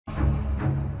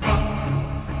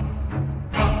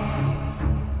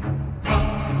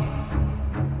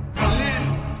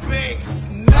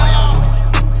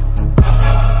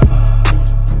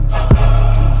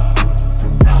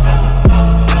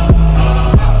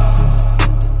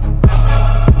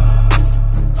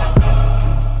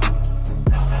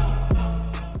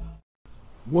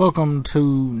Welcome to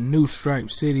New Stripe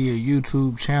City, a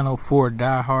YouTube channel for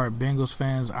diehard Bengals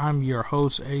fans. I'm your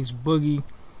host, Ace Boogie.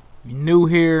 You're new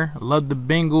here, love the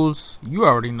Bengals, you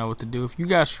already know what to do. If you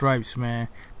got stripes, man,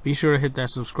 be sure to hit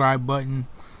that subscribe button.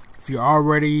 If you're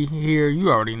already here, you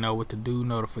already know what to do,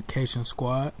 notification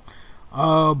squad.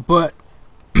 But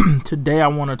today I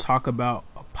want to talk about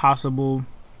a possible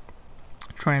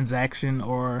transaction,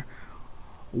 or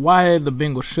why the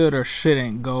Bengals should or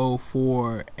shouldn't go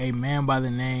for a man by the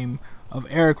name of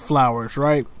Ereck Flowers,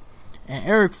 right? And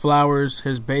Ereck Flowers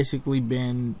has basically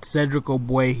been Cedric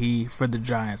Ogbuehi for the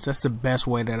Giants. That's the best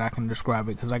way that I can describe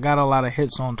it, because I got a lot of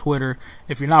hits on Twitter.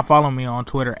 If you're not following me on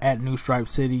Twitter, at New Stripe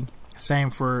City, same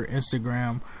for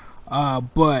Instagram.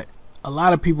 But a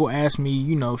lot of people ask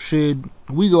me, should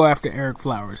we go after Ereck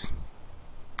Flowers?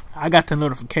 I got the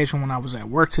notification when I was at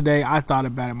work today. I thought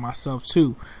about it myself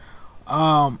too.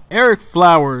 Ereck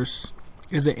Flowers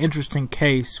is an interesting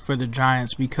case for the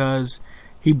Giants because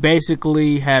he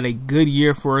basically had a good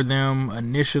year for them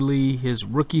initially, his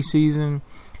rookie season,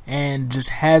 and just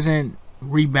hasn't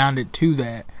rebounded to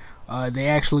that. They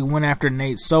actually went after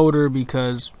Nate Solder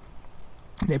because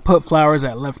they put Flowers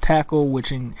at left tackle,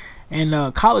 which in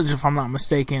college, if I'm not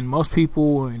mistaken, most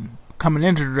people, and coming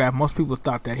into the draft, most people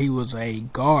thought that he was a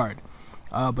guard.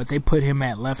 But they put him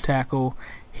at left tackle.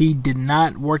 He did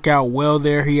not work out well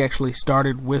there. He actually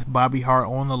started with Bobby Hart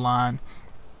on the line.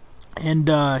 And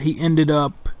he ended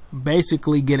up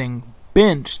basically getting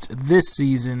benched this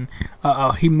season.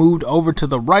 He moved over to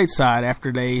the right side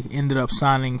after they ended up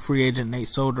signing free agent Nate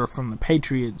Solder from the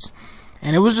Patriots.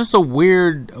 And it was just a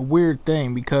weird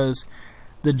thing because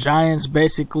the Giants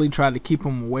basically tried to keep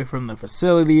him away from the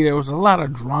facility. There was a lot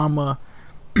of drama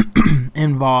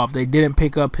involved. They didn't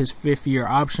pick up his fifth-year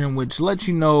option, which lets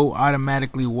you know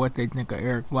automatically what they think of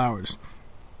Ereck Flowers.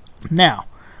 Now,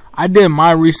 I did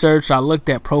my research. I looked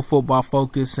at Pro Football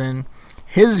Focus, and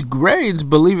his grades,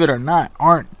 believe it or not,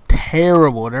 aren't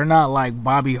terrible. They're not like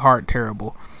Bobby Hart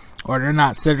terrible, or they're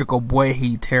not Cedric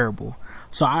Ogbuehi terrible.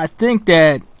 So I think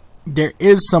that there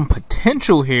is some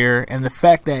potential here, and the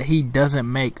fact that he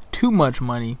doesn't make too much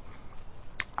money,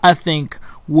 I think,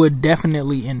 would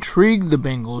definitely intrigue the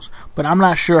Bengals, but I'm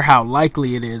not sure how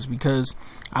likely it is because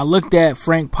I looked at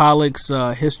Frank Pollock's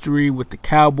history with the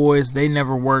Cowboys. They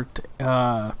never worked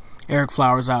Ereck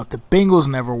Flowers out. The Bengals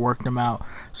never worked him out.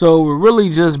 So it would really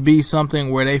just be something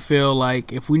where they feel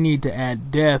like if we need to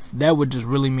add depth, that would just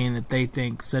really mean that they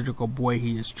think Cedric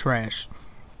Ogbuehi is trash.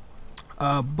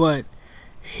 But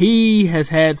he has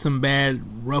had some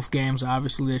bad, rough games,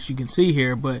 obviously, that you can see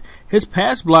here, but his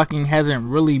pass blocking hasn't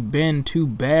really been too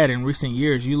bad in recent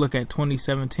years. You look at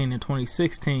 2017 and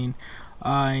 2016,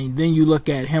 and then you look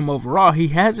at him overall, he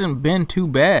hasn't been too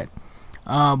bad.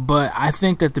 But I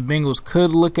think that the Bengals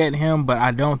could look at him, but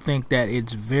I don't think that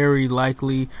it's very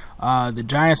likely. The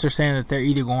Giants are saying that they're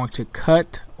either going to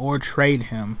cut or trade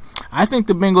him. I think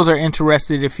the Bengals are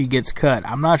interested if he gets cut.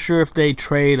 I'm not sure if they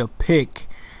trade a pick.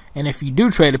 And if you do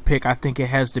trade a pick, I think it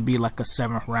has to be like a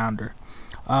 7th rounder.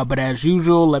 But as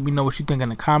usual, let me know what you think in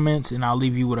the comments, and I'll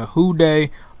leave you with a who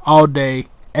day, all day,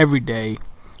 every day,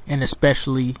 and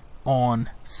especially on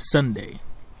Sunday.